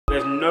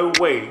no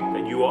way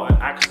that you are an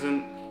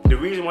accident. The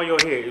reason why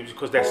you're here is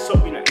because there's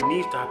something that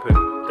needs to happen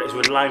that is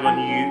relying on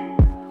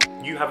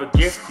you. You have a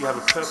gift, you have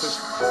a purpose,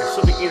 there's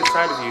something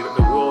inside of you that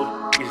the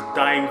world is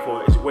dying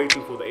for, is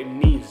waiting for, that it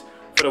needs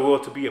for the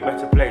world to be a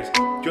better place,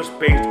 just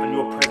based on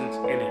your presence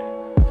in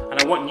it.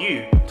 And I want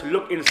you to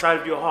look inside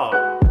of your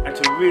heart and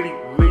to really,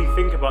 really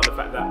think about the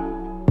fact that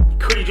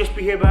could you just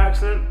be here by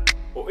accident?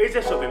 Or is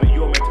there something that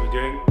you're meant to be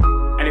doing?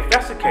 And if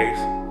that's the case,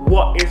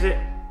 what is it?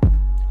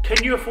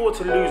 Can you afford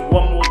to lose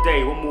one more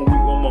day, one more week,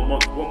 one more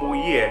month, one more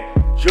year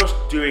just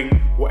doing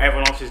what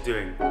everyone else is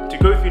doing? To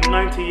go through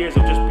 90 years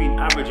of just being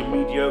average and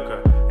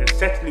mediocre and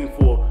settling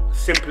for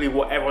simply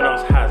what everyone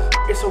else has.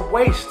 It's a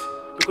waste,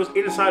 because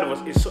inside of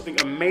us is something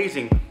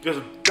amazing,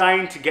 just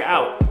dying to get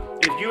out.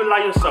 And if you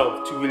allow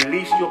yourself to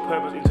release your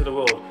purpose into the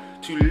world,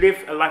 to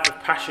live a life of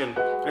passion,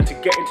 and to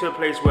get into a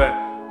place where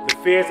the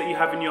fears that you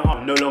have in your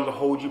heart no longer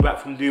hold you back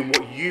from doing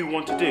what you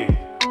want to do,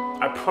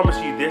 I promise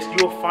you this,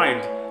 you'll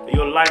find that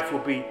your life will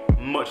be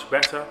much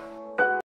better.